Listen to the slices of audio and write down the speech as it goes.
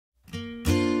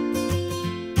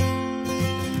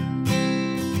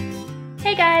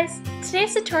guys!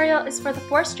 Today's tutorial is for the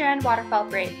 4-strand waterfall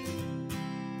braid.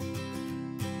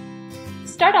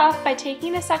 Start off by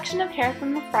taking a section of hair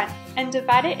from the front and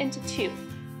divide it into two.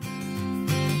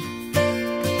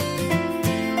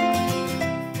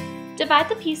 Divide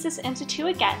the pieces into two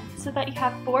again so that you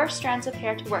have 4 strands of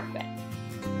hair to work with.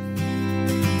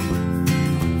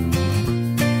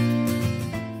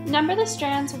 Number the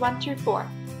strands 1 through 4,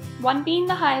 1 being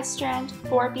the highest strand,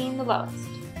 4 being the lowest.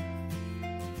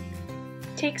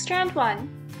 Take strand 1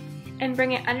 and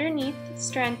bring it underneath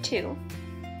strand 2.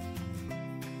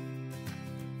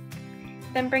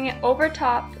 Then bring it over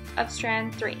top of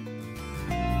strand 3.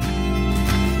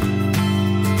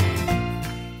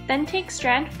 Then take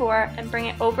strand 4 and bring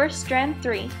it over strand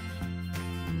 3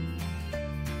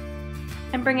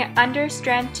 and bring it under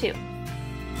strand 2.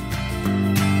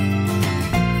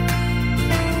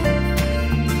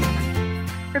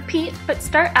 Repeat, but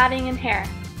start adding in hair.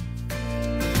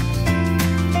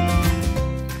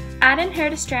 Add in hair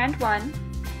to strand 1,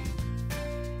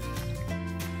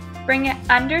 bring it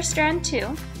under strand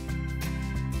 2,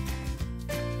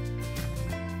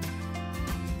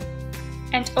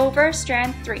 and over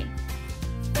strand 3.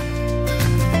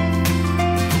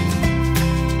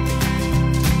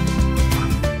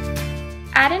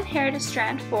 Add in hair to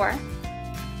strand 4,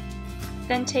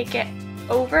 then take it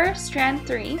over strand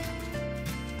 3,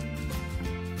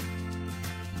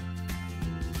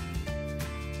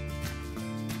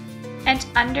 and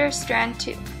under strand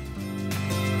 2.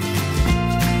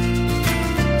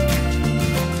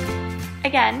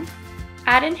 Again,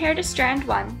 add in hair to strand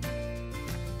 1,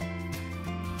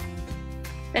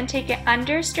 then take it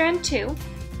under strand 2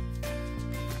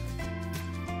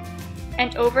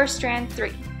 and over strand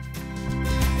 3.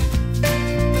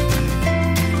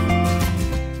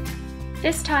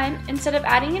 This time, instead of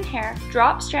adding in hair,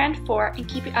 drop strand 4 and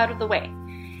keep it out of the way.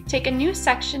 Take a new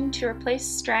section to replace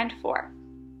strand 4.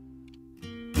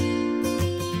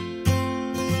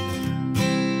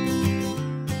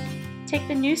 Take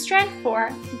the new strand 4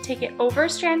 and take it over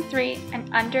strand 3 and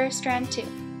under strand 2.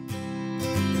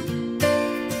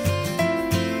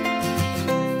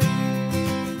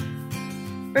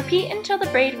 Repeat until the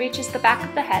braid reaches the back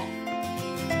of the head.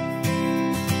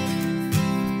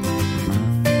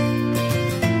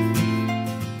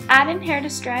 Add in hair to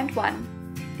strand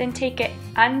 1, then take it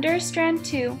under strand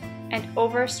 2 and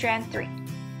over strand 3.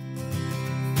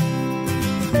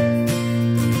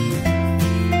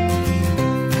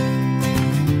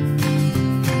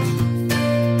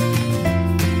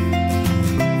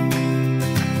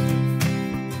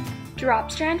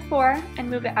 Drop strand 4 and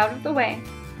move it out of the way.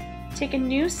 Take a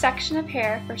new section of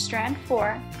hair for strand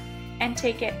 4 and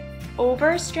take it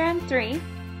over strand 3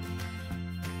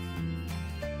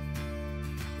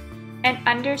 and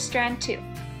under strand 2.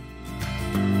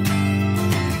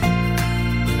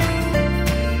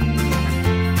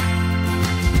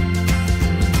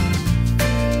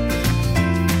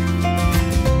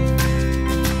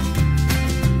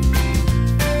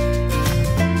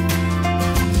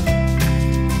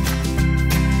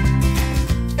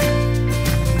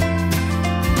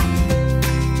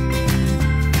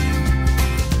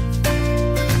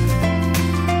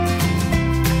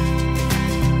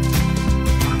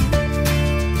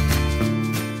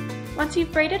 Once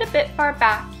you've braided a bit far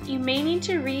back, you may need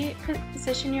to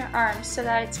reposition your arms so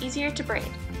that it's easier to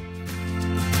braid.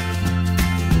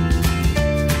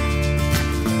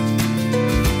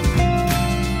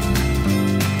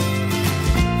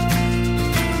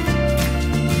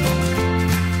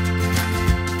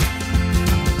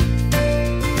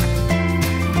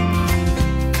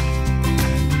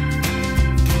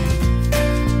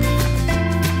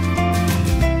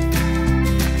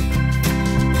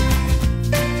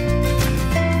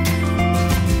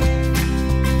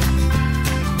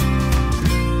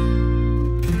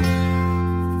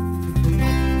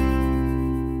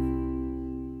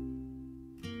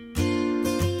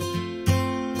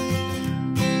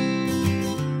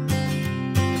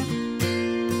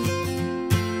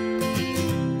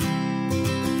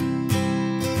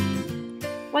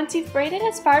 Once you've braided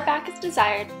as far back as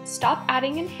desired, stop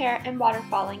adding in hair and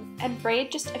waterfalling and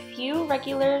braid just a few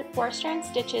regular 4-strand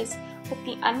stitches with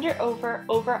the under-over,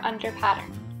 over-under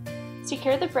pattern.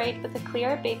 Secure the braid with a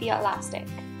clear baby elastic.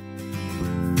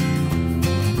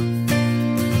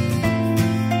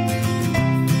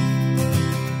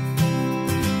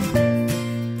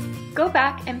 Go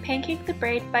back and pancake the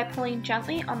braid by pulling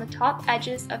gently on the top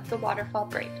edges of the waterfall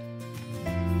braid.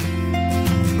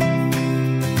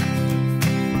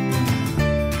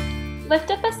 Lift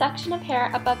up a section of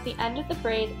hair above the end of the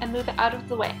braid and move it out of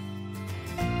the way.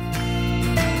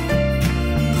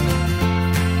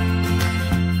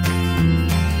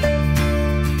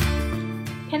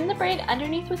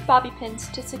 with bobby pins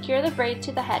to secure the braid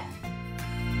to the head.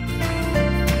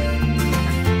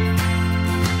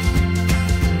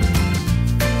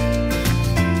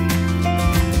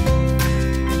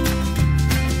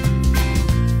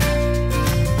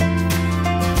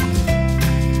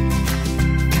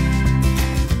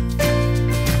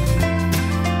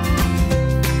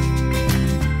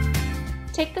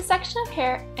 Take the section of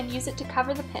hair and use it to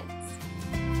cover the pins.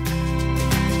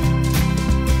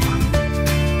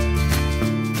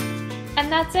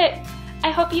 And that's it!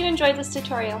 I hope you enjoyed this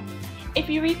tutorial. If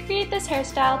you recreate this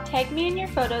hairstyle, tag me in your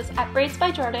photos at Braids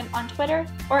by Jordan on Twitter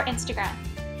or Instagram.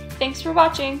 Thanks for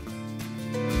watching!